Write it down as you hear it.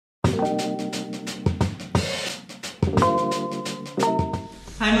Hi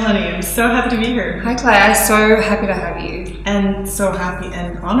Mélanie, I'm so happy to be here. Hi Claire, so happy to have you. And so happy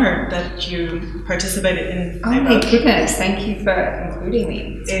and honored that you participated in my book. Oh my goodness, thank you for including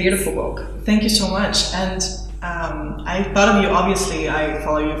me. It's a beautiful book. Thank you so much. And I thought of you, obviously, I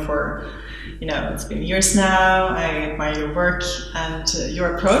follow you for, it's been years now. I admire your work and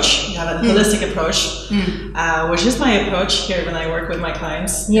your approach. You have a holistic approach, which is my approach here when I work with my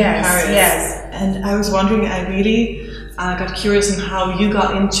clients in Paris. Yes. And I was wondering, I really got curious in how you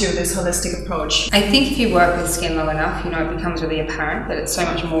got into this holistic approach. I think if you work with skin long enough, it becomes really apparent that it's so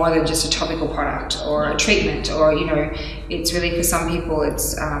much more than just a topical product or a treatment, or it's really, for some people,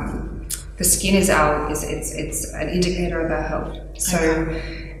 it's the skin is it's an indicator of our health. So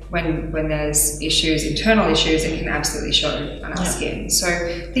when there's issues, internal issues, it can absolutely show on our skin. So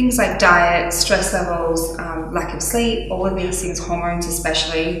things like diet, stress levels, lack of sleep, all of these things, hormones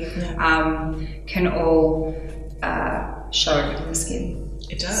especially, can all show in the skin.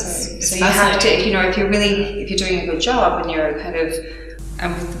 It does. So you have to, if you're doing a good job and you're kind of,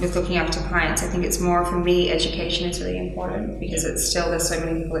 with looking after clients, I think it's more, for me, education is really important, because it's still, there's so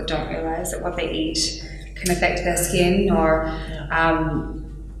many people that don't realize that what they eat can affect their skin, or,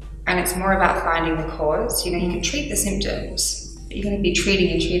 and it's more about finding the cause. You can treat the symptoms, but you're going to be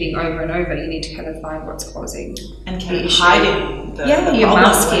treating over and over. You need to kind of find what's causing and kind of hiding the you're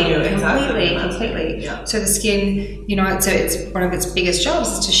masking completely. Yeah. So the skin, it's one of its biggest jobs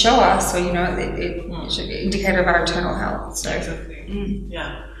is to show us, or it's an indicator of our internal health. So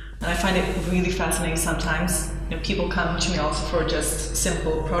yeah, and I find it really fascinating sometimes. People come to me also for just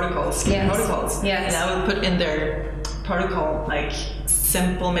simple protocols, skin protocols, and I will put in their protocol like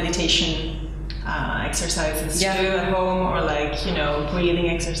simple meditation exercises to do at home, or breathing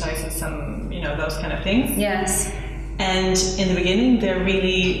exercises, those kind of things. Yes. And in the beginning, they're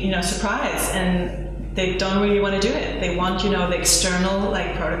really, surprised, and they don't really want to do it. They want, the external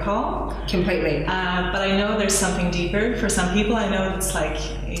protocol. Completely. But I know there's something deeper. For some people, I know it's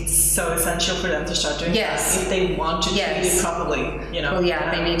so essential for them to start doing that if they want to treat it properly. Well,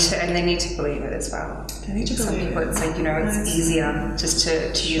 they need to, and they need to believe it as well. They need to some believe people, it. it's it's easier just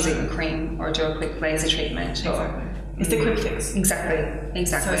to use a cream or do a quick laser treatment. Exactly. It's the quick fix. Exactly.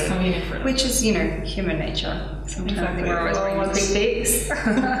 So it's convenient for them. Which is, human nature. Sometimes I think we're always wanting a quick fix. But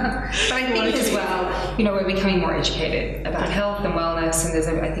I think as well, we're becoming more educated about health and wellness, and there's,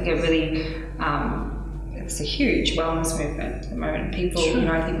 I think, a really, it's a huge wellness movement at the moment. People,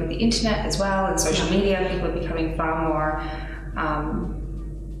 I think with the internet as well and social media, people are becoming far more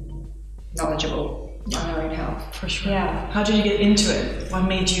knowledgeable on their own health. For sure. Yeah. How did you get into it? What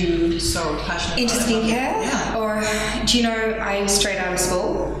made you so passionate into skincare? Yeah. Or I straight out of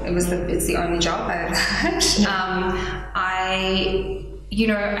school. It's the only job I ever had.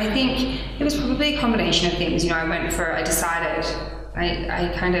 I think it was probably a combination of things. I decided I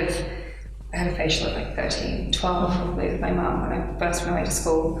had a facial at like 13, 12 probably with my mum when I first went away to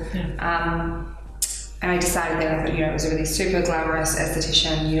school. And I decided then, I thought, it was a really super glamorous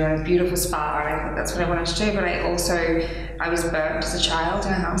esthetician, a beautiful spa, and I thought that's what I wanted to do. But I was burnt as a child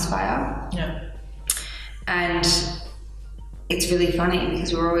in a house fire. Yeah. And it's really funny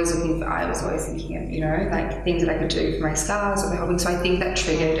because I was always thinking of, things that I could do for my scars or the whole thing. So I think that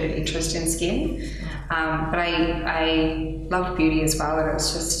triggered an interest in skin. But I loved beauty as well, and it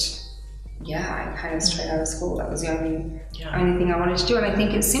was just, I kind of straight out of school, that was the only thing I wanted to do. And I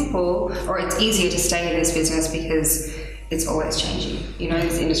think it's simple, or it's easier to stay in this business because it's always changing.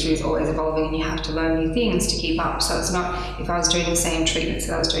 This industry is always evolving, and you have to learn new things to keep up. So it's not, if I was doing the same treatments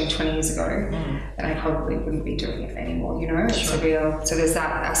that I was doing 20 years ago, then I probably wouldn't be doing it anymore. It's a real, so there's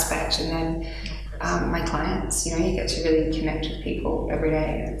that aspect. And then my clients, you get to really connect with people every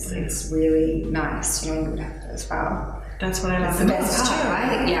day. It's really nice, you would have that as well. That's what I love the best part,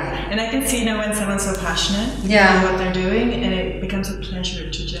 right? Yeah. And I can see when someone's so passionate about what they're doing, and it becomes a pleasure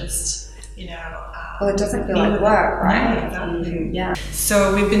to just, well, it doesn't feel like work, right? Exactly. Yeah.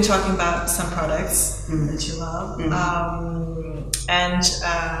 So we've been talking about some products that you love, and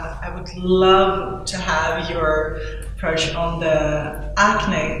I would love to have your approach on the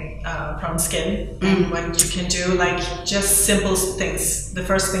acne prone skin, and what you can do, just simple things, the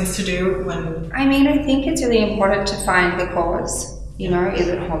first things to do when... I think it's really important to find the cause. Is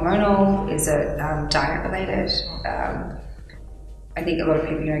it hormonal? Is it diet related? I think a lot of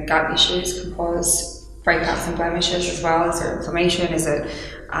people, gut issues can cause breakouts and blemishes as well. Is there inflammation? Is it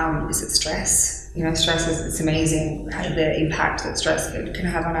stress? Stress it's amazing the impact that stress can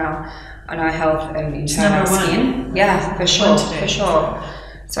have on our health and in turn our skin. Yeah, for sure.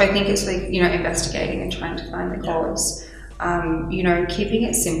 So I think it's investigating and trying to find the cause. You know, keeping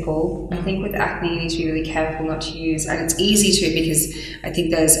it simple. I think with acne you need to be really careful not to use, and it's easy to because I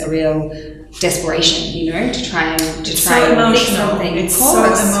think there's a real desperation, you know, to try and fix something. It's so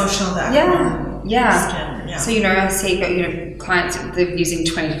emotional that yeah. So you know, I see clients they're using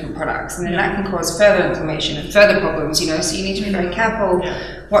 20 different products, and then that can cause further inflammation and further problems. You know, so you need to be very careful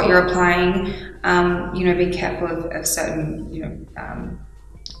what you're applying. You know, be careful of certain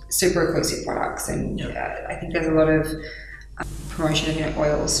super occlusive products, and I think there's a lot of promotion of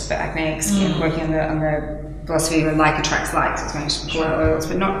oils for acneic skin, working on the philosophy of like attracts like, so it's going to pull out oils,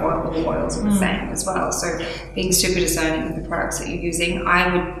 but not all oils are the same as well. So being super discerning with the products that you're using,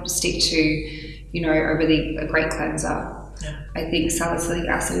 I would stick to, you know, a great cleanser. I think salicylic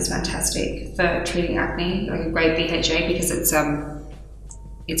acid is fantastic for treating acne, like a great BHA, because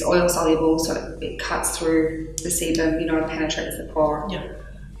it's oil soluble, so it cuts through the sebum, you know, and penetrates the pore.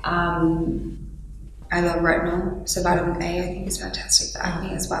 I love retinol, so vitamin A I think is fantastic for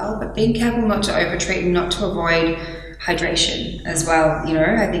acne as well. But being careful not to overtreat and not to avoid hydration as well. You know,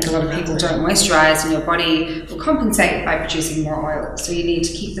 I think a lot of people don't moisturize, and your body will compensate by producing more oil. So you need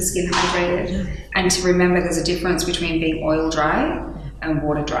to keep the skin hydrated, and to remember there's a difference between being oil dry and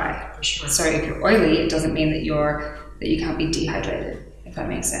water dry. So if you're oily, it doesn't mean that you can't be dehydrated. If that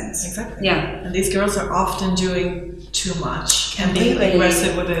makes sense. Exactly. Yeah. And these girls are often doing too much and being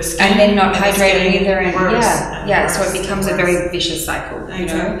aggressive with their skin. And then not hydrating either. And so it becomes a very vicious cycle, you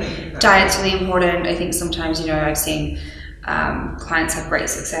know. Diet's really important. I think sometimes, you know, I've seen clients have great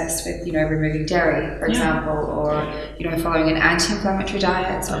success with, you know, removing dairy, for example, or, you know, following an anti-inflammatory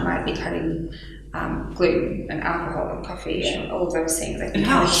diet. So it might be cutting gluten and alcohol and coffee and all of those things. I think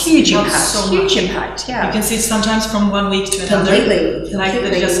have a huge impact. Yeah, you can see sometimes from one week to another, like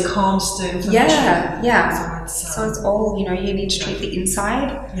it just calms the inflammation. So it's all, you know, you need to treat the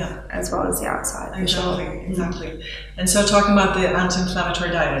inside as well as the outside. Exactly. And so talking about the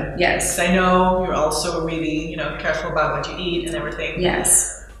anti-inflammatory diet. Yes, I know you're also really, you know, careful about what you eat and everything.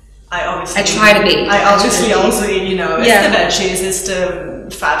 Yes. I try to be. I obviously also eat, you know, it's the veggies, it's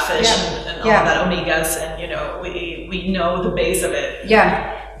the fat fish and all that omegas, and you know, we know the base of it.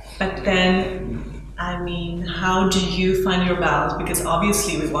 But then, I mean, how do you find your balance? Because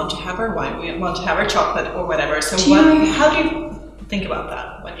obviously we want to have our wine, we want to have our chocolate or whatever. So how do you think about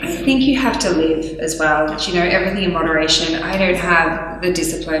that? When I think you have to live as well. You know, everything in moderation. I don't have the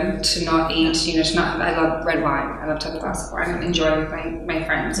discipline to not eat. You know, I love red wine. I love to have a glass of wine and enjoy with my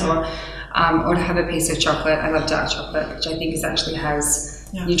friends, or to have a piece of chocolate. I love dark chocolate, which I think actually has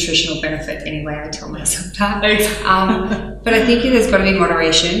nutritional benefit anyway. I tell myself that. But I think there's got to be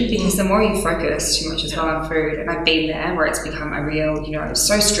moderation, because the more you focus too much as well on food, and I've been there where it's become a real, you know,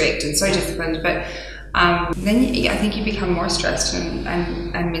 so strict and so disciplined, but then I think you become more stressed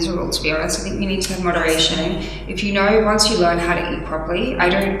and miserable, to be honest. I think you need to have moderation. If you know, once you learn how to eat properly, I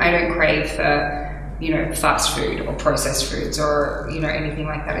don't crave for, you know, fast food or processed foods or, you know, anything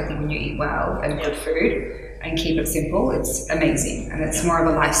like that. I think when you eat well and good food and keep it simple, it's amazing, and it's more of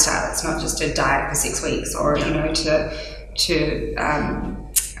a lifestyle. It's not just a diet for 6 weeks, or you know,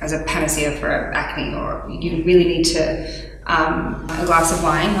 as a panacea for acne, or you really need to. A glass of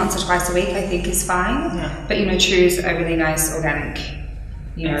wine once or twice a week, I think, is fine. But you know, choose a really nice organic,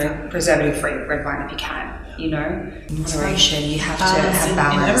 you know, preservative-free red wine if you can. You know, moderation. You have to have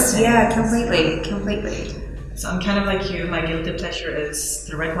balance. Completely. So I'm kind of like you. My guilty pleasure is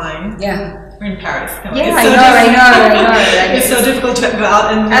the red wine. We're in Paris. I know. It's so difficult to go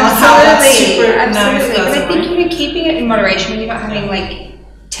out and absolutely. But I think, you know, keeping it in moderation when you're not having like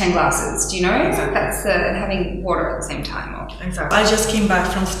 10 glasses, do you know? That's having water at the same time. Exactly. I just came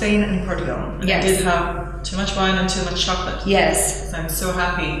back from Spain and Portugal, and I did have too much wine and too much chocolate. So I'm so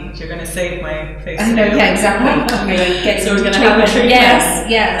happy you're going to save my face. I know, exactly. So we're going to have a treatment.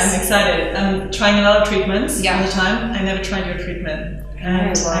 Yes. I'm excited. I'm trying a lot of treatments all the time. I never tried your treatment.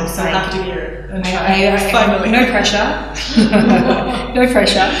 And I'm so happy to hear and try. Finally. No pressure. No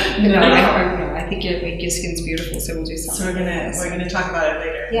pressure. No, I think your skin's beautiful, so we'll do something. So we're gonna talk about it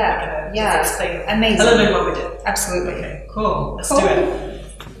later. Yeah. Explain amazing. A little bit what we did. Absolutely. Okay, cool. Let's do it.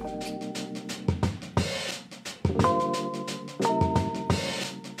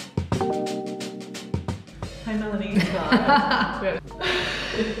 Hi, Melanie.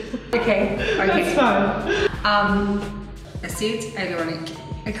 Okay. That's fine. Acid hyaluronic.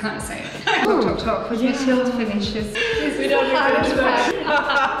 I can't say it. Talk. Could you still finish this? We don't need to.